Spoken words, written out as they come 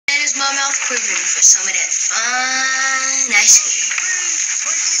Where's my mouth quivering for some of that fine ice cream?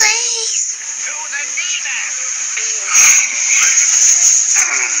 Please.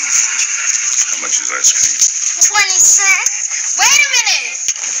 How much is ice cream? 20 cents. Wait a minute.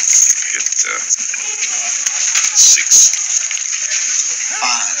 Get 6.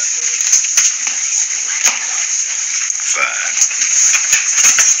 5. 5.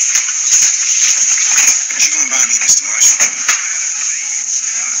 What you gonna buy me, Mr. Marshall?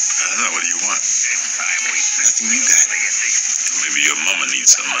 I don't know. What do you want? Nothing you got. Maybe your mama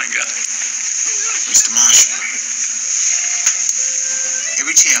needs something I got. Mr. Marshall,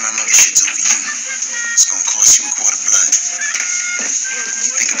 every time my mother shits over you, it's gonna cost you a quart of blood.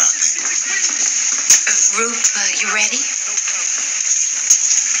 You think about that. Ruth, you ready?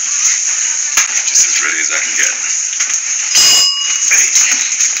 Just as ready as I can get. Hey.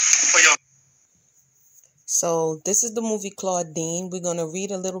 What y'all? So this is the movie Claudine. We're going to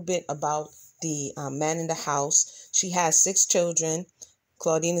read a little bit about the man in the house. She has 6 children.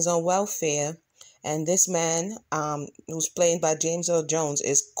 Claudine is on welfare. And this man, who's played by James Earl Jones,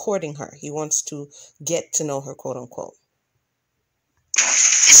 is courting her. He wants to get to know her, quote unquote.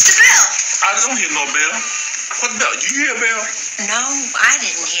 It's the bell. I don't hear no bell. What bell? You hear a bell? No, I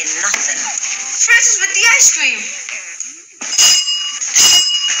didn't hear nothing. Francis with the ice cream.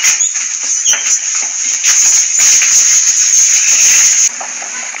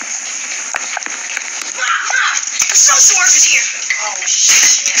 Mom, the social worker's here. Oh,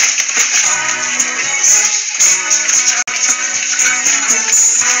 shit.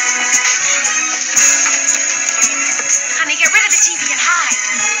 Honey, get rid of the TV and hide.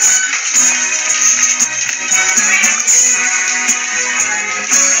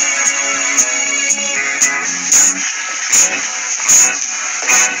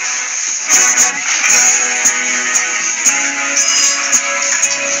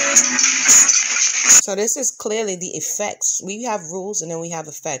 So this is clearly the effects. We have rules and then we have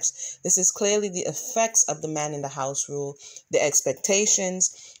effects. This is clearly the effects of the man in the house rule, the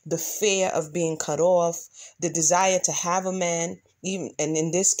expectations, the fear of being cut off, the desire to have a man, even and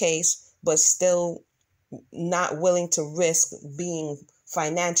in this case, but still not willing to risk being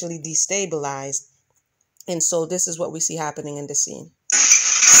financially destabilized. And so this is what we see happening in the scene.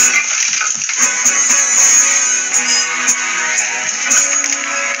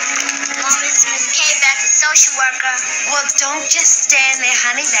 Social worker. Well, don't just stand there,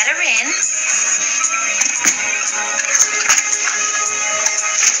 honey. Let her in.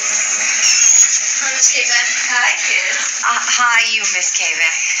 Hi, Miss K-Back. Hi, kid. Hi, you, Miss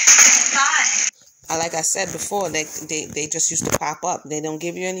K-Back. Hi. Like I said before, they just used to pop up. They don't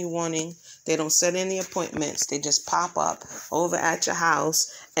give you any warning. They don't set any appointments. They just pop up over at your house,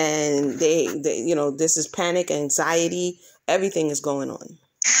 and they this is panic, anxiety. Everything is going on.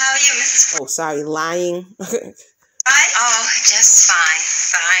 How are you, Mrs. Oh, sorry, lying. Right? Oh, just fine.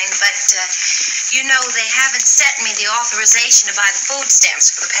 But, they haven't sent me the authorization to buy the food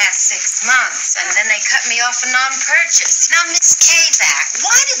stamps for the past 6 months, and then they cut me off for non-purchase. Now, Miss Kazak,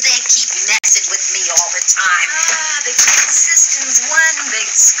 why do they keep messing with me all the time? The system's one big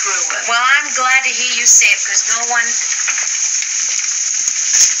screw-up. Well, I'm glad to hear you say it, because no one...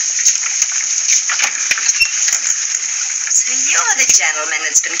 So you're the gentleman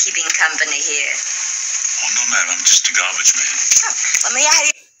that's been keeping company here. Oh, no, ma'am. I'm just a garbage man. Oh, let me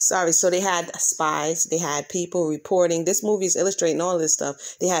out. Sorry, so they had spies. They had people reporting. This movie is illustrating all this stuff.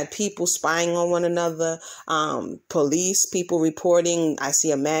 They had people spying on one another, police, people reporting, I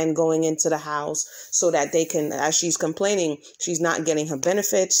see a man going into the house, so that they can, as she's complaining, she's not getting her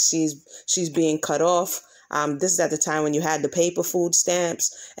benefits. She's being cut off. This is at the time when you had the paper food stamps.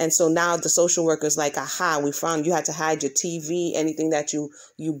 And so now the social worker's like, aha, we found you had to hide your TV, anything that you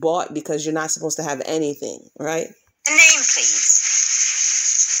bought, because you're not supposed to have anything, right? The name, please.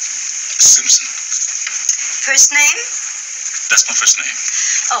 Simpson. First name? That's my first name.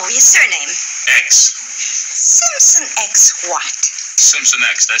 Oh, your surname? X. Simpson X what? Simpson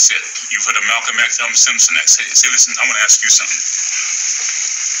X, that's it. You've heard of Malcolm X, I'm Simpson X. Say, listen, I want to ask you something.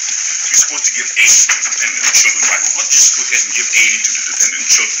 You're supposed to give aid to the dependent children, right? Well, why don't you just go ahead and give aid to the dependent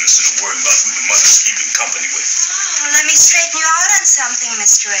children instead of worrying about who the mother's keeping company with? Oh, let me straighten you out on something,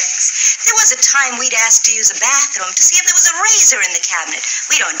 Mr. X. There was a time we'd ask to use a bathroom to see if there was a razor in the cabinet.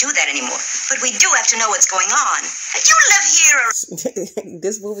 We don't do that anymore, but we do have to know what's going on. And you live here or...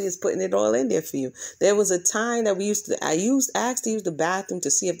 This movie is putting it all in there for you. There was a time that I asked to use the bathroom to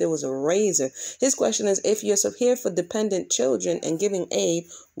see if there was a razor. His question is, if you're here for dependent children and giving aid,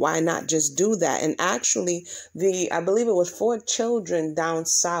 why not just do that? And actually, I believe it was 4 children down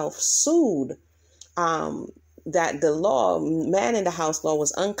south sued that the law, man in the house law,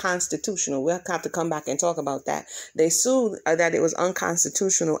 was unconstitutional. We'll have to come back and talk about that. They sued that it was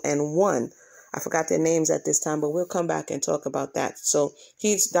unconstitutional and won. I forgot their names at this time, but we'll come back and talk about that. So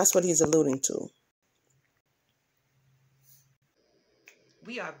that's what he's alluding to.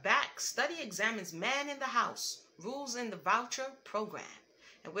 We are back. Study examines man in the house, rules in the voucher program.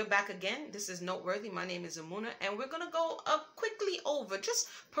 And we're back again. This is Noteworthy. My name is Amuna, and we're going to go quickly over, just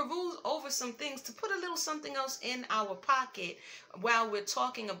peruse over some things to put a little something else in our pocket while we're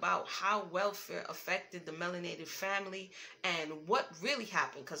talking about how welfare affected the melanated family and what really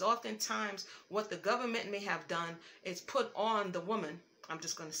happened. Because oftentimes what the government may have done is put on the woman, I'm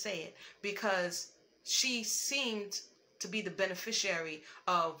just going to say it, because she seemed to be the beneficiary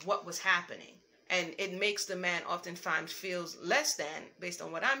of what was happening. And it makes the man oftentimes feels less than, based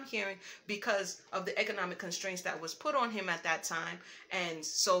on what I'm hearing, because of the economic constraints that was put on him at that time. And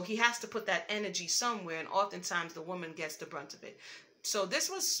so he has to put that energy somewhere, and oftentimes the woman gets the brunt of it. So this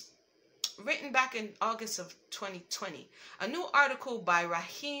was written back in August of 2020. A new article by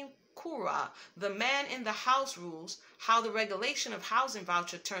Rahim Kura, The Man in the House Rules, How the Regulation of Housing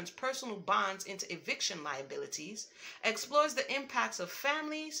Voucher Turns Personal Bonds into Eviction Liabilities, explores the impacts of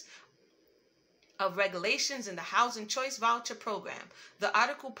families, of regulations in the Housing Choice Voucher Program. The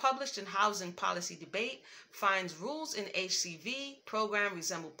article, published in Housing Policy Debate, finds rules in HCV program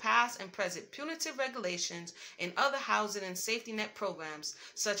resemble past and present punitive regulations in other housing and safety net programs,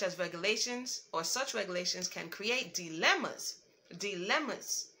 such regulations can create dilemmas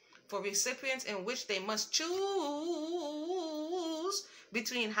for recipients in which they must choose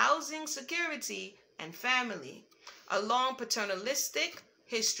between housing security and family. A long paternalistic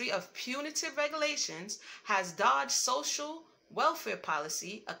history of punitive regulations has dodged social welfare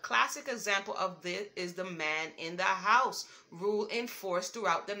policy. A classic example of this is the man in the house rule enforced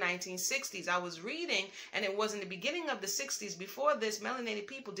throughout the 1960s. I was reading, and it was in the beginning of the 60s. Before this, melanated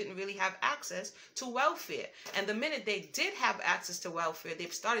people didn't really have access to welfare. And the minute they did have access to welfare,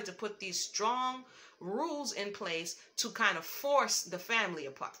 they've started to put these strong rules in place to kind of force the family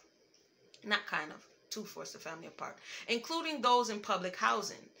apart. Not kind of. To force the family apart, including those in public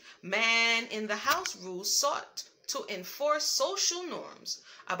housing. Man in the house rules sought to enforce social norms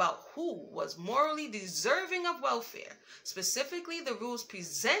about who was morally deserving of welfare. Specifically, the rules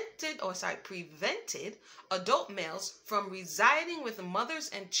prevented adult males from residing with mothers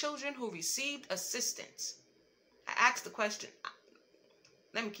and children who received assistance. I asked the question.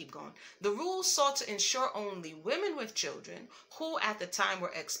 Let me keep going. The rules sought to ensure only women with children who at the time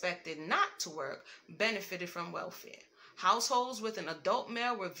were expected not to work benefited from welfare. Households with an adult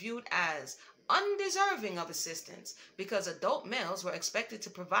male were viewed as undeserving of assistance because adult males were expected to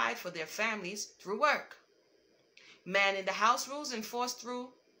provide for their families through work. Man in the house rules enforced through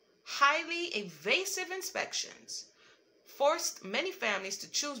highly evasive inspections forced many families to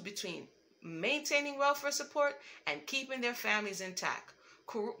choose between maintaining welfare support and keeping their families intact.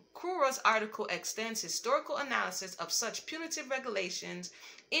 Kura's article extends historical analysis of such punitive regulations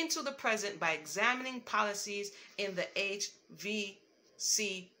into the present by examining policies in the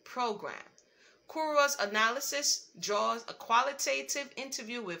HVC program. Kura's analysis draws a qualitative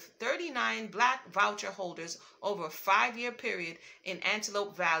interview with 39 black voucher holders over a 5-year period in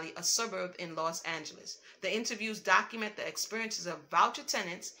Antelope Valley, a suburb in Los Angeles. The interviews document the experiences of voucher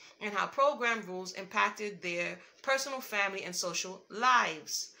tenants and how program rules impacted their personal, family, and social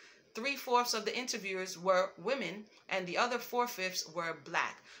lives. 3/4 of the interviewers were women, and the other 4/5 were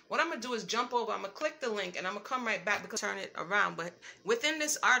black. What I'm going to do is jump over. I'm going to click the link, and I'm going to come right back because turn it around. But within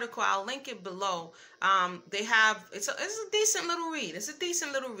this article, I'll link it below. They have, it's a decent little read. It's a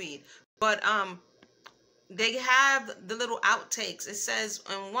decent little read. But they have the little outtakes. It says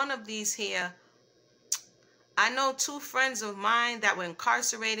in one of these here, I know 2 friends of mine that were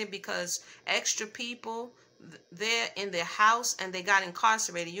incarcerated because extra people there in their house and they got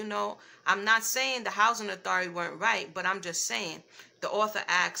incarcerated. You know, I'm not saying the housing authority weren't right, but I'm just saying the author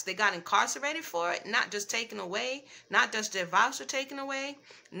asks, they got incarcerated for it, not just taken away, not just their voucher taken away.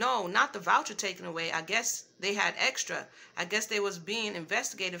 No, not the voucher taken away. I guess they had extra. I guess they was being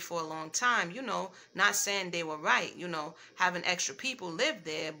investigated for a long time, you know, not saying they were right, you know, having extra people live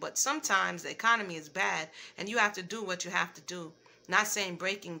there, but sometimes the economy is bad and you have to do what you have to do, not saying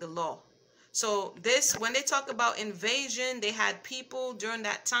breaking the law. So this, when they talk about invasion, they had people during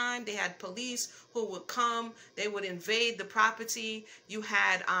that time, they had police who would come, they would invade the property. You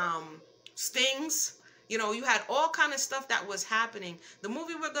had stings, you know, you had all kind of stuff that was happening. The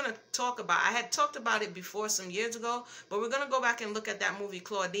movie we're going to talk about, I had talked about it before some years ago, but we're going to go back and look at that movie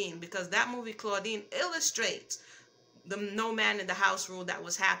Claudine, because that movie Claudine illustrates the no man in the house rule that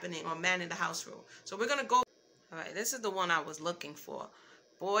was happening, or man in the house rule. So we're going to go All right, this is the one I was looking for.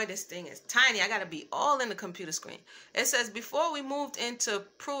 Boy, this thing is tiny. I got to be all in the computer screen. It says, before we moved into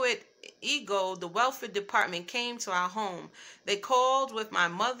Pruitt Ego, the welfare department came to our home. They called with my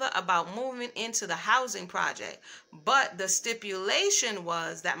mother about moving into the housing project. But the stipulation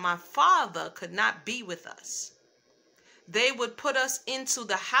was that my father could not be with us. They would put us into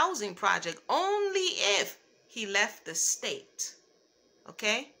the housing project only if he left the state.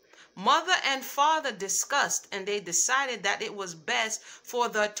 Okay? Mother and father discussed, and they decided that it was best for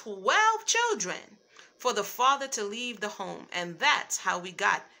the 12 children for the father to leave the home. And that's how we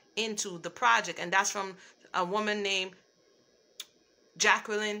got into the project. And that's from a woman named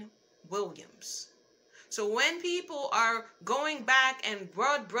Jacqueline Williams. So when people are going back and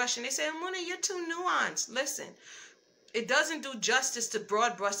broad brushing, they say, Mona, you're too nuanced. Listen, it doesn't do justice to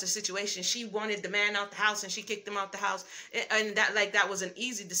broad brush the situation. She wanted the man out the house and she kicked him out the house. And that was an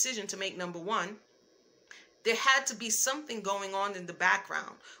easy decision to make, number one. There had to be something going on in the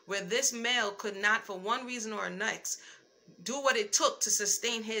background where this male could not, for one reason or next, do what it took to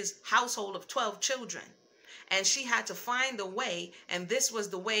sustain his household of 12 children. And she had to find a way, and this was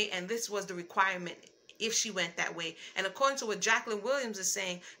the way, and this was the requirement if she went that way. And according to what Jacqueline Williams is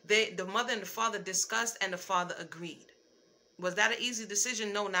saying, the mother and the father discussed and the father agreed. Was that an easy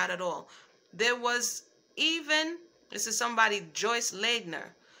decision? No, not at all. There was even, this is somebody, Joyce Ladner,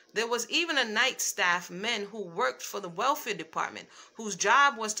 there was even a night staff men who worked for the welfare department whose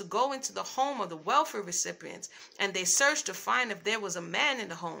job was to go into the home of the welfare recipients, and they searched to find if there was a man in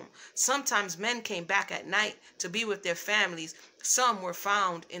the home. Sometimes men came back at night to be with their families. Some were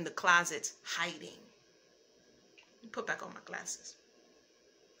found in the closets hiding. Put back on my glasses.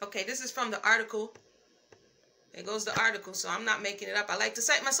 Okay, this is from the article. There goes the article, so I'm not making it up. I like to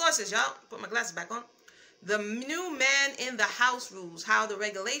cite my sources, y'all. Put my glasses back on. The new man in the house rules, how the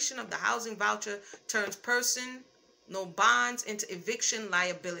regulation of the housing voucher turns personal bonds into eviction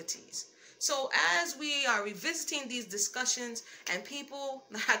liabilities. So as we are revisiting these discussions, and people,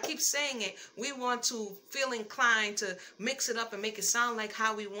 I keep saying it, we want to feel inclined to mix it up and make it sound like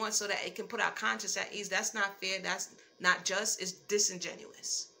how we want so that it can put our conscience at ease. That's not fair. That's not just. It's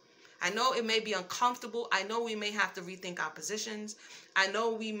disingenuous. I know it may be uncomfortable. I know we may have to rethink our positions. I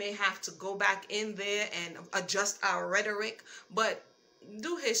know we may have to go back in there and adjust our rhetoric, but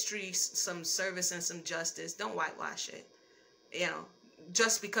do history some service and some justice. Don't whitewash it. You know,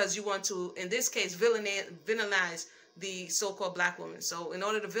 just because you want to, in this case, villainize the so-called black woman. So in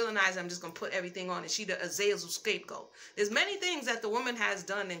order to villainize, I'm just going to put everything on it. She the Azazel scapegoat. There's many things that the woman has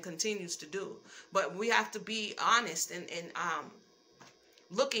done and continues to do, but we have to be honest and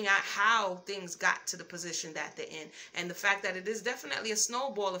looking at how things got to the position that they're in, and the fact that it is definitely a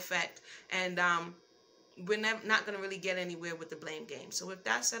snowball effect, and we're not going to really get anywhere with the blame game. So with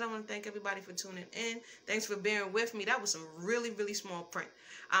that said, I want to thank everybody for tuning in. Thanks for bearing with me. That was some really, really small print.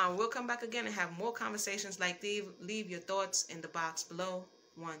 We'll come back again and have more conversations like these. Leave your thoughts in the box below.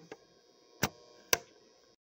 1.